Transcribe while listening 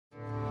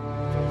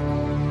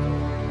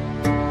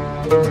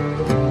بسم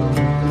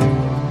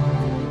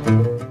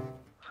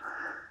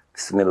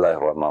الله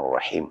الرحمن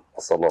الرحيم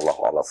وصلى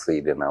الله على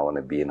سيدنا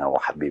ونبينا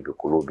وحبيب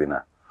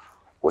قلوبنا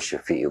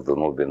وشفيء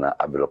ذنوبنا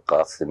أبي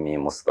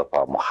القاسم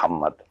مصطفى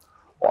محمد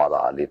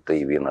وعلى آله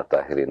الطيبين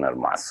الطاهرين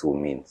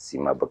المعصومين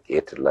سيما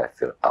بقية الله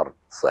في الأرض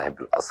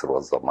صاحب الأسر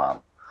والزمان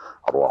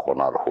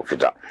أرواحنا له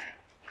فداء.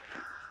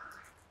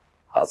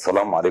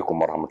 السلام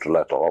عليكم ورحمة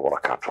الله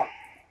وبركاته.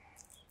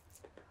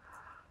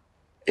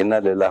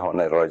 Inna lillahi wa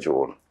inna ilaihi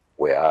raji'un.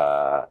 We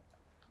are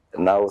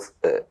now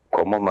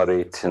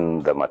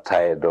commemorating the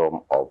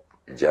martyrdom of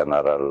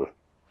General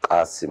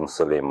Qasem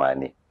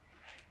Suleimani.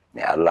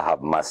 May Allah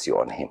have mercy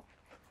on him.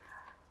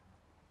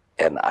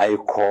 An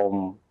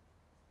icon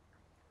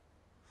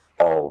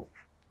of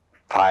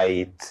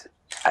fight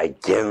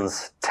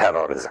against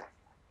terrorism.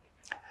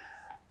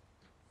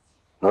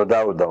 No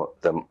doubt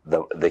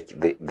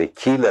the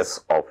killers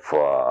of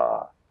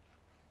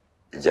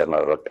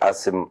General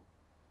Qasem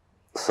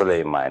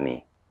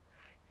Suleimani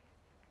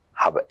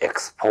have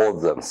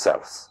exposed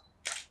themselves.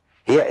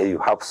 Here you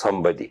have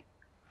somebody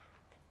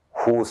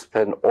who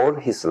spent all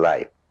his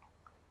life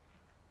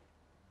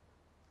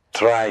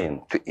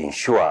trying to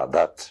ensure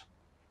that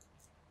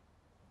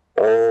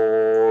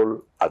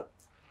all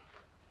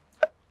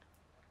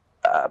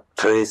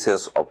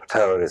traces of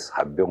terrorists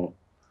have been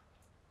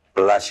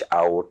flushed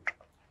out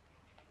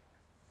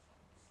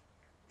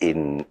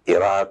in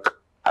Iraq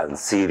and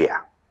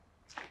Syria.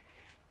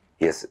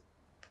 Yes,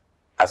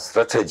 a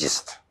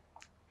strategist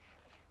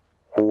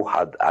who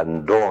had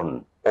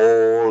undone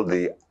all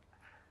the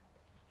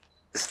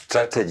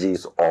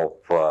strategies of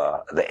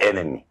the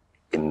enemy,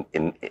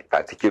 in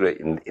particular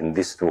in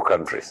these two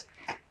countries.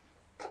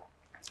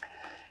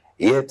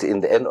 Yet,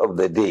 in the end of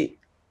the day,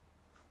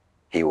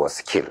 he was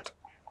killed.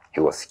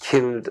 He was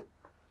killed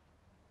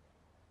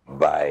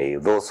by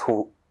those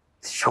who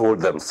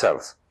showed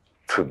themselves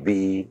to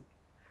be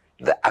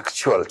the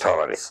actual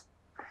terrorists.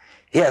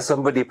 Here,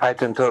 somebody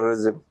fighting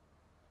terrorism,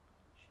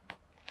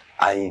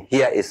 and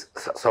here is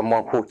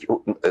someone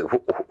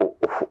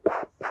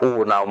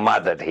who now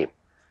murdered him,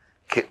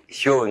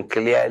 showing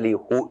clearly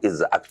who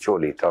is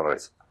actually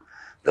terrorist.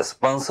 The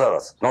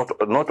sponsors, not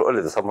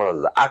only the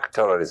sponsors, the act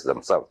terrorists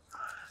themselves,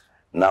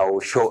 now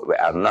show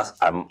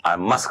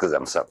and mask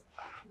themselves,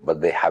 but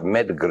they have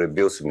made a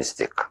grievous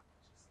mistake.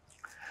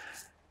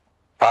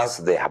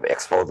 First, they have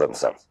exposed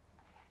themselves.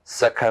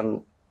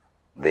 Second,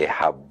 they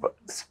have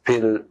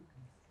spilled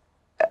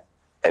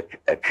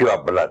a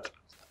pure blood.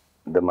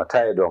 The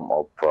martyrdom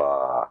of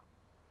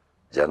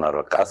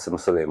General Qasem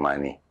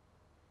Suleimani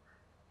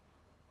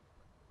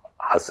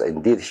has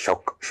indeed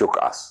shook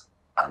us,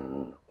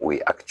 and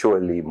we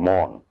actually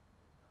mourn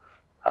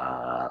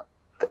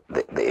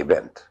the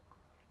event.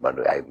 But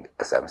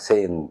as I'm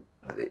saying,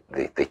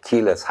 the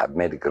killers have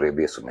made a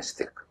grievous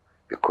mistake,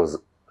 because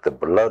the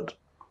blood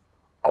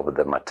of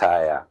the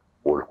martyr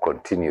will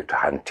continue to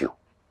haunt you.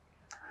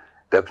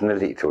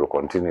 Definitely it will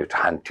continue to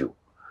haunt you.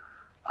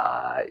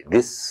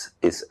 This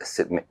is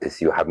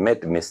you have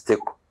made a mistake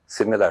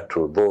similar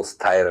to those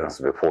tyrants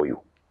before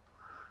you.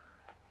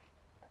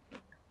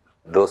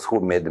 Those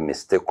who made the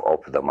mistake of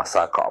the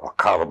massacre of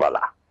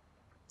Karbala,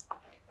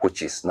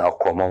 which is now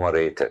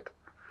commemorated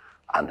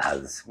and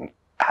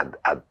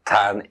had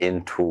turned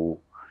into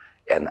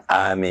an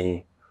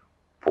army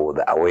for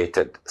the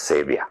awaited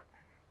Savior.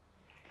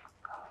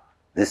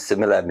 This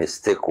similar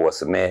mistake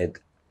was made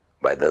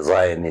by the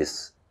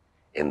Zionists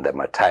in the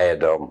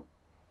martyrdom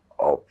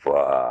of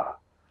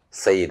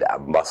Sayyid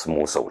Abbas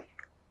Musawi.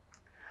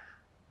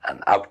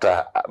 And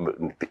after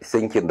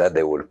thinking that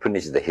they will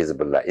finish the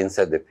Hezbollah,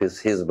 instead the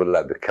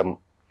Hezbollah become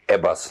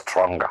ever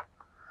stronger.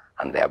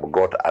 And they have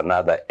got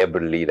another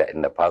able leader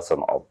in the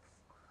person of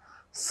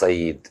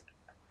Sayyid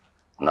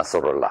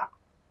Nasrullah,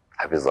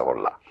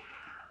 Hafizahullah.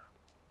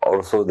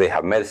 Also, they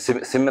have made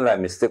similar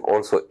mistake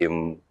also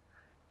in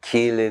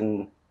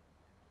killing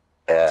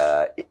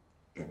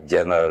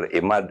General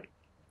Imad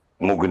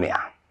Mughniya,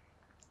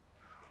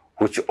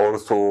 which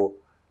also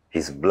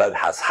his blood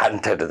has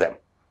hunted them,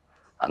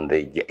 and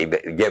they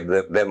gave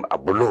them a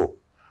blow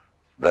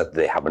that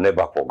they have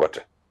never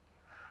forgotten.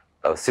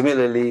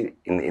 Similarly,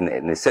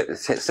 in the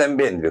same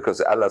vein,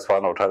 because Allah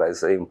subhanahu wa ta'ala is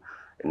saying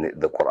in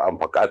the Quran,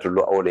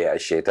 فَقَاتُلُوا أَوْلِيَاءَ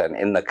الشَّيْطَانِ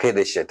إِنَّ كَيْدَ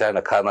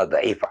الشَّيْطَانِ كَانَ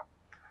ضَعِيفًا.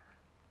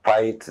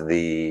 Fight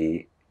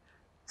the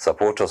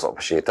supporters of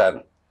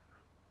Shaitan,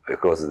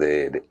 because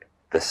the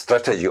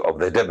strategy of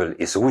the devil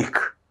is weak.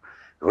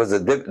 Because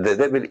the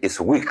devil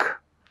is weak.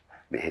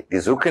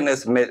 His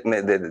weakness made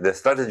the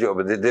strategy of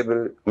the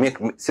devil make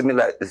same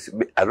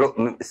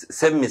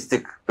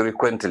mistake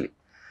frequently.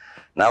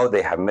 Now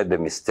they have made the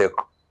mistake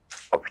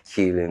of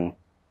killing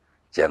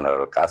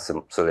General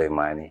Qasem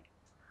Suleimani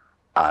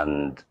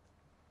and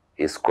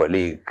his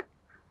colleague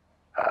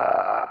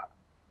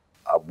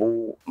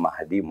Abu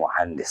Mahdi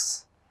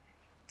Muhandis.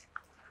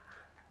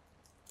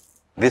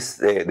 This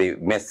the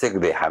mistake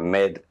they have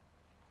made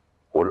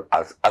will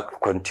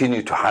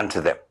continue to haunt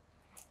them.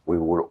 We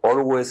will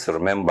always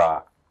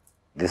remember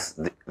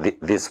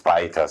these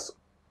fighters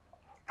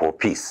for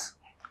peace,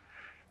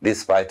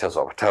 these fighters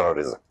of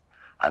terrorism.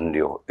 and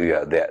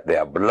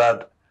their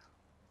blood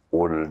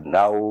will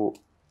now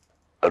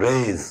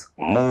raise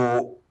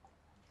more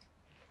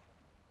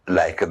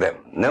like them.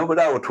 No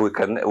doubt we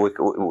can.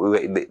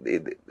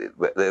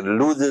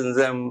 Losing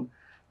them,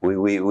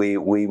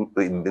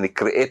 we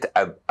create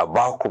a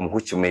vacuum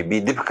which may be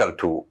difficult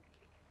to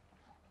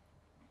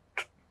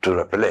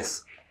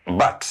replace,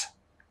 but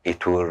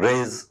it will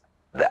raise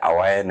the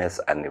awareness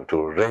and it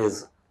will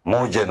raise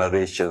more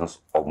generations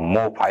of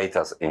more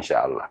fighters,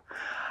 inshallah.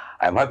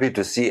 I'm happy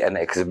to see an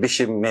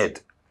exhibition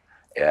made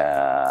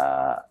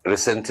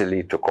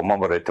recently to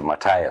commemorate the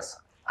martyrs,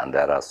 and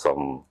there are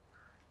some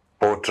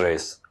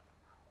portraits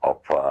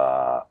of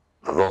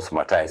those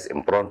martyrs.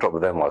 In front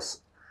of them was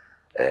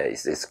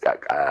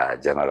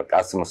General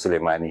Qasem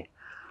Suleimani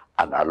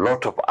and a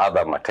lot of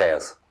other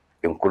martyrs,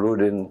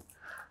 including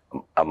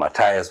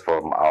martyrs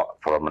from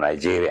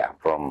Nigeria,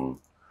 from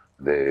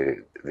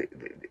the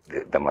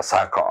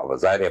massacre of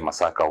Zaria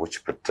massacre,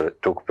 which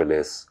took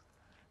place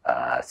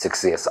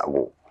 6 years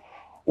ago.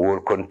 We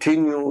will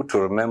continue to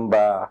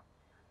remember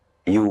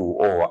you,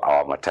 all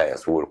our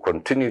martyrs. We will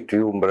continue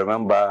to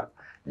remember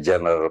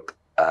General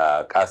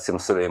Qasem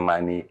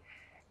Suleimani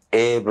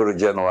every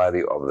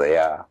January of the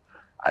year,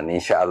 and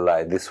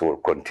inshallah this will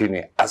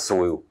continue as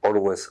we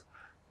always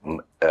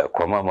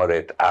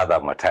commemorate other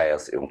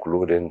martyrs,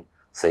 including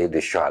Sayyid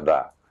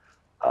al-Shuhada,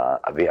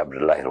 Abi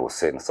Abdullah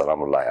al-Hussein,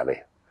 salamullahi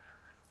alayhi.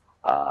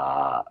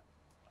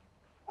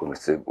 We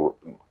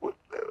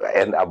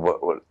end up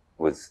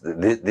with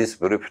this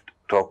brief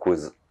talk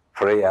with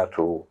prayer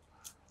to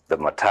the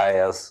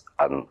martyrs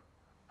and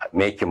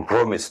making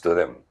promise to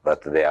them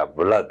that their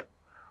blood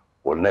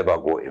will never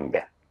go in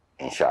vain,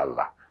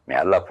 inshallah. May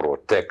Allah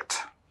protect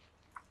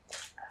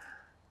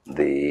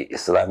the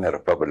Islamic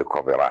Republic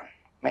of Iran.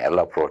 May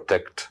Allah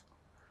protect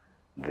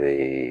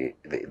the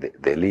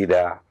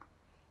leader,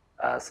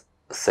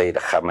 Sayyid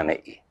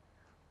Khamenei.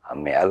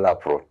 And may Allah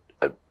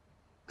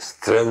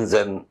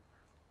strengthen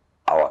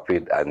our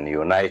faith and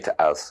unite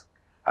us.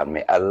 And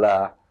may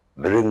Allah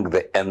bring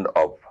the end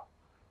of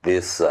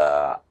these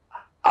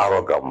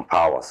arrogant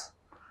powers.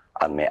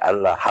 And may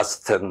Allah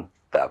hasten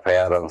the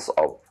appearance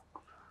of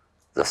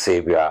the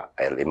Savior,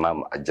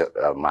 Al-Imam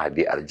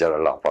Al-Mahdi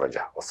Al-Jalal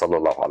Faraja. Wa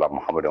sallallahu ala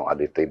Muhammadin wa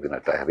alihi tayyibin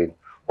at-tahirin.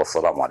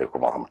 Wassalamu alaikum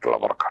wa rahmatullahi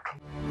wa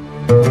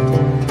barakatuh.